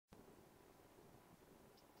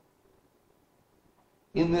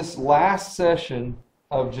In this last session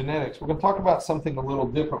of genetics, we're going to talk about something a little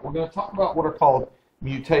different. We're going to talk about what are called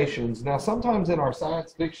mutations. Now, sometimes in our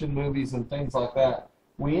science fiction movies and things like that,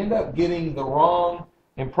 we end up getting the wrong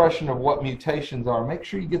impression of what mutations are. Make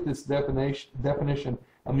sure you get this definition.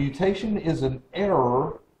 A mutation is an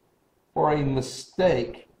error or a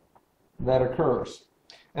mistake that occurs.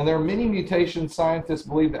 And there are many mutations scientists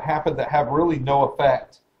believe that happen that have really no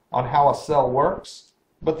effect on how a cell works.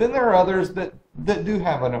 But then there are others that do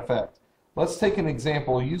have an effect. Let's take an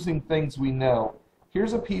example using things we know.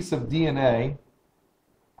 Here's a piece of DNA.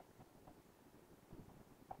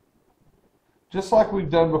 Just like we've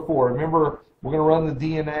done before. Remember, we're going to run the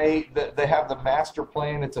DNA. They have the master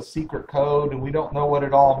plan. It's a secret code, and we don't know what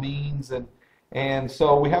it all means. And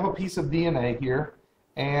so we have a piece of DNA here.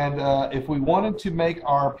 And if we wanted to make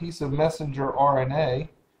our piece of messenger RNA,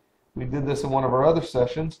 we did this in one of our other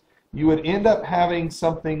sessions, you would end up having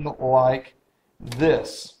something like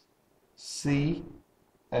this. C,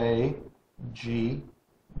 A, G,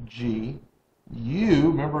 G, U.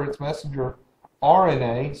 Remember, it's messenger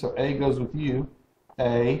RNA, so A goes with U.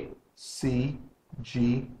 A, C,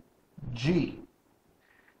 G, G.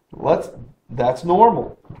 That's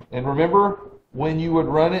normal. And remember, when you would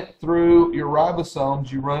run it through your ribosomes,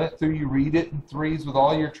 you read it in threes with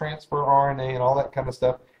all your transfer RNA and all that kind of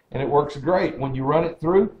stuff, and it works great. When you run it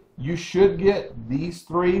through, you should get these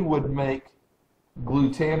three would make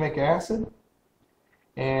glutamic acid,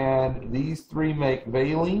 and these three make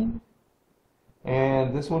valine,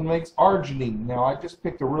 and this one makes arginine. Now, I just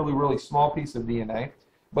picked a really, really small piece of DNA,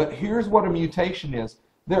 but here's what a mutation is.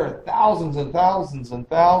 There are thousands and thousands and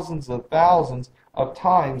thousands and thousands of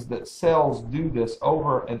times that cells do this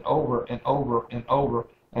over and over and over and over,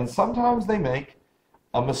 and sometimes they make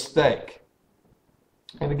a mistake.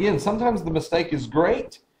 And again, sometimes the mistake is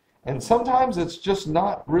great, and sometimes it's just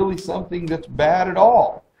not really something that's bad at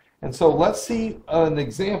all. And so let's see an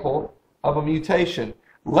example of a mutation.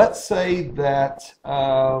 Let's say that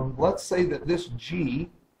this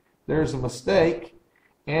G, there's a mistake,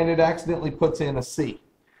 and it accidentally puts in a C.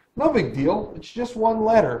 No big deal. It's just one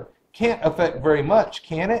letter. Can't affect very much,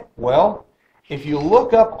 can it? Well, if you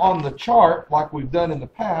look up on the chart, like we've done in the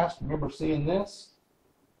past, remember seeing this?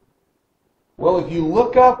 Well, if you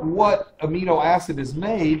look up what amino acid is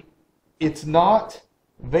made, it's not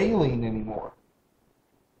valine anymore.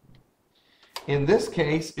 In this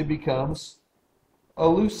case, it becomes a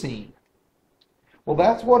leucine. Well,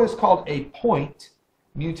 that's what is called a point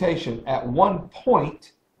mutation. At one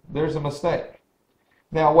point, there's a mistake.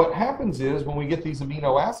 Now, what happens is when we get these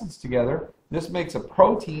amino acids together, this makes a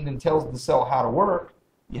protein and tells the cell how to work.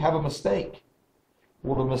 You have a mistake.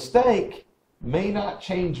 Well, the mistake may not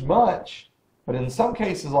change much, but in some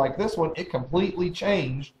cases like this one, it completely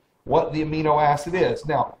changed what the amino acid is.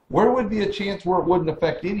 Now, where would be a chance where it wouldn't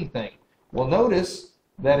affect anything? Well, notice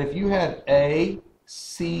that if you had ACU,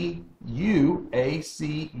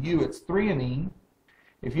 it's threonine.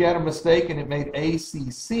 If you had a mistake and it made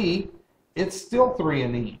ACC, it's still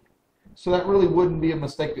threonine. So that really wouldn't be a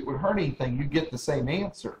mistake that would hurt anything. You get the same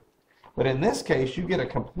answer. But in this case, you get a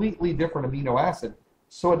completely different amino acid,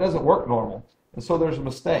 so it doesn't work normal. And so there's a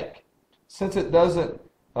mistake. Since it doesn't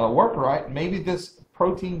work right, maybe this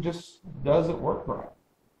protein just doesn't work right.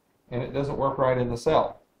 And it doesn't work right in the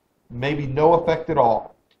cell. Maybe no effect at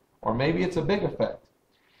all. Or maybe it's a big effect.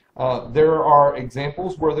 There are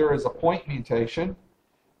examples where there is a point mutation.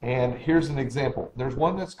 And here's an example. There's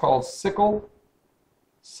one that's called sickle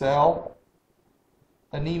cell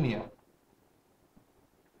anemia.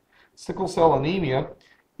 Sickle cell anemia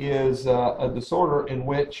is a disorder in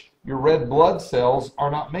which your red blood cells are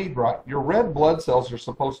not made right. Your red blood cells are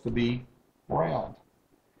supposed to be round.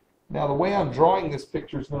 Now, the way I'm drawing this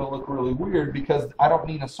picture is going to look really weird because I don't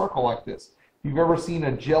need a circle like this. If you've ever seen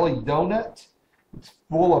a jelly donut, it's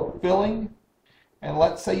full of filling. And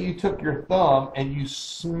let's say you took your thumb and you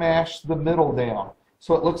smashed the middle down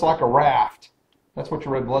so it looks like a raft. That's what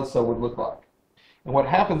your red blood cell would look like. And what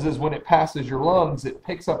happens is when it passes your lungs, it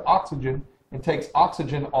picks up oxygen and takes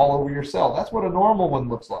oxygen all over your cell. That's what a normal one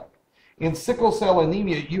looks like. In sickle cell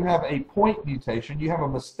anemia, you have a point mutation, you have a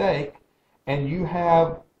mistake, and you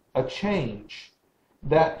have a change.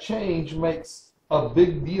 That change makes a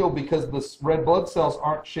big deal because the red blood cells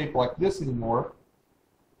aren't shaped like this anymore.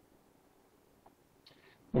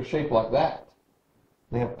 They're shaped like that.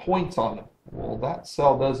 They have points on them. Well, that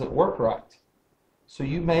cell doesn't work right. So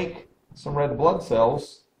you make some red blood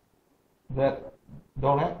cells that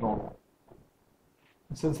don't act normal.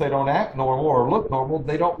 And since they don't act normal or look normal,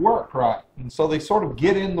 they don't work right. And so they sort of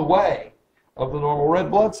get in the way of the normal red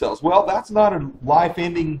blood cells. Well, that's not a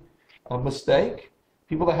life-ending mistake.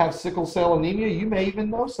 People that have sickle cell anemia, you may even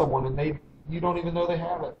know someone and you don't even know they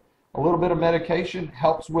have it. A little bit of medication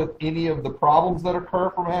helps with any of the problems that occur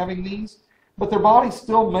from having these, but their body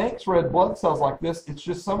still makes red blood cells like this. It's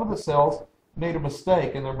just some of the cells made a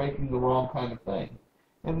mistake and they're making the wrong kind of thing.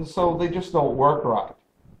 And so they just don't work right.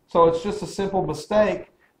 So it's just a simple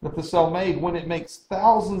mistake that the cell made. When it makes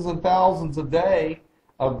thousands and thousands a day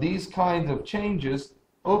of these kinds of changes,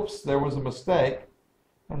 oops, there was a mistake,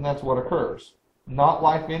 and that's what occurs. Not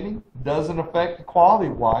life-ending, doesn't affect the quality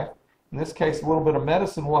of life. In this case, a little bit of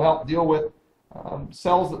medicine will help deal with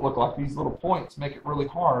cells that look like these little points, make it really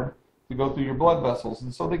hard to go through your blood vessels.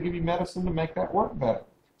 And so they give you medicine to make that work better.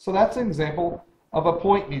 So that's an example of a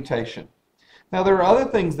point mutation. Now there are other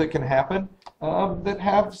things that can happen that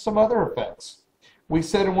have some other effects. We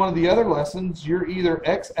said in one of the other lessons, you're either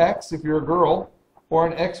XX if you're a girl or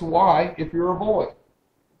an XY if you're a boy.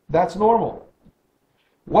 That's normal.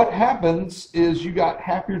 What happens is you got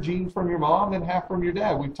half your genes from your mom and half from your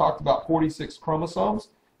dad. We've talked about 46 chromosomes.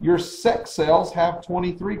 Your sex cells have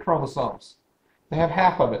 23 chromosomes. They have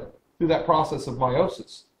half of it through that process of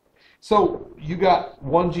meiosis. So you got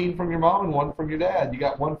one gene from your mom and one from your dad. You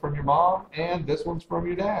got one from your mom and this one's from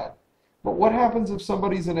your dad. But what happens if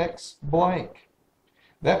somebody's an X blank?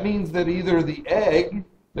 That means that either the egg,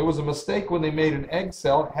 there was a mistake when they made an egg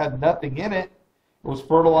cell, it had nothing in it. It was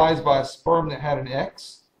fertilized by a sperm that had an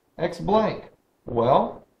X blank.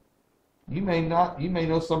 Well, you may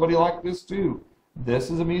know somebody like this too.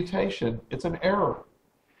 This is a mutation. It's an error.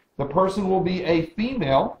 The person will be a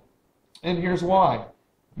female, and here's why.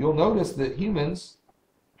 You'll notice that humans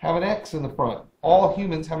have an X in the front. All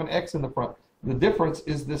humans have an X in the front. The difference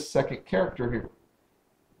is this second character here.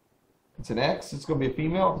 It's an X, it's going to be a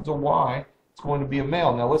female. If it's a Y, it's going to be a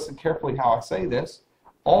male. Now listen carefully how I say this.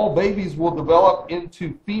 All babies will develop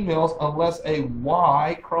into females unless a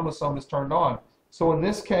Y chromosome is turned on. So in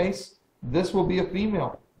this case, this will be a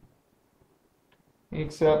female.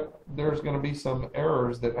 Except there's going to be some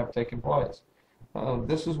errors that have taken place.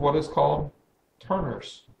 This is what is called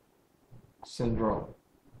Turner's syndrome.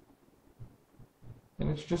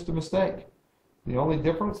 And it's just a mistake. The only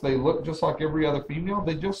difference, they look just like every other female.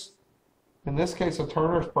 They just, in this case, a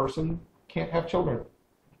Turner's person can't have children.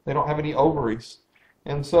 They don't have any ovaries.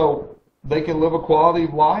 And so they can live a quality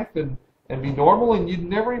of life and be normal, and you'd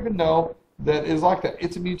never even know that it's like that.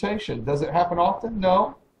 It's a mutation. Does it happen often?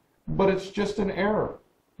 No. But it's just an error.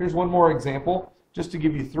 Here's one more example, just to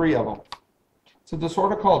give you three of them. It's a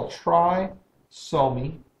disorder called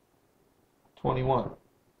trisomy 21.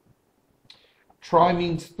 Tri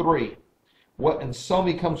means three. And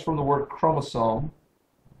somy comes from the word chromosome.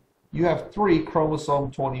 You have 3 chromosome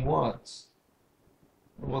 21s.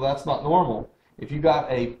 Well, that's not normal. If you got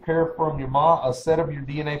a pair from your mom, a set of your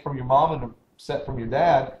DNA from your mom and a set from your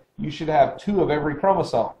dad, you should have 2 of every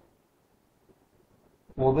chromosome.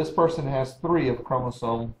 Well, this person has 3 of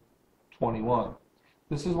chromosome 21.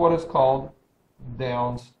 This is what is called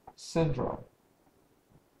Down's syndrome.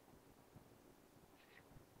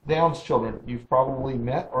 Down's children, you've probably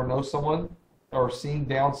met or know someone or seen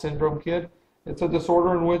Down syndrome kid. It's a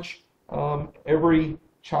disorder in which every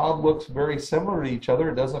child looks very similar to each other.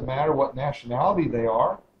 It doesn't matter what nationality they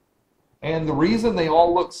are. And the reason they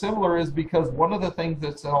all look similar is because one of the things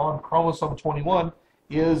that's on chromosome 21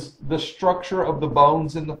 is the structure of the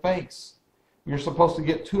bones in the face. You're supposed to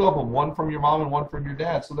get 2 of them, one from your mom and one from your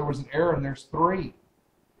dad. So there was an error and there's 3.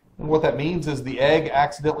 And what that means is the egg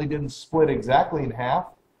accidentally didn't split exactly in half,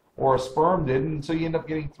 or a sperm didn't, and so you end up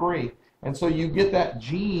getting 3. And so you get that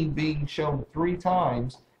gene being shown 3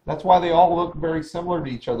 times. That's why they all look very similar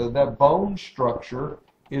to each other. That bone structure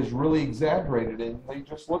is really exaggerated, and they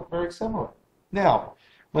just look very similar. Now,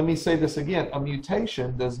 let me say this again. A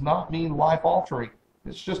mutation does not mean life-altering.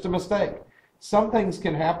 It's just a mistake. Some things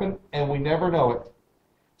can happen, and we never know it.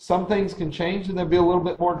 Some things can change, and they'll be a little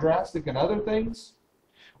bit more drastic, and other things,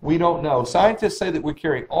 we don't know. Scientists say that we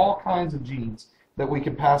carry all kinds of genes that we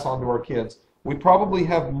can pass on to our kids. We probably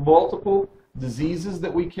have multiple diseases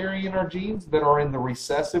that we carry in our genes that are in the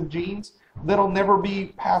recessive genes that'll never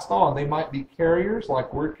be passed on. They might be carriers,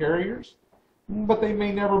 like we're carriers, but they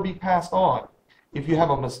may never be passed on. If you have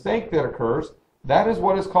a mistake that occurs, that is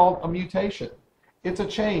what is called a mutation. It's a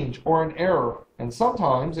change or an error, and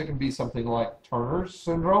sometimes it can be something like Turner's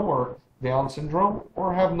syndrome or Down syndrome,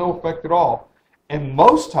 or have no effect at all. And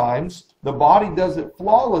most times, the body does it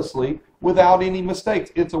flawlessly without any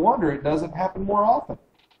mistakes. It's a wonder it doesn't happen more often.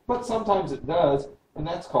 But sometimes it does, and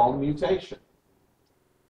that's called mutation.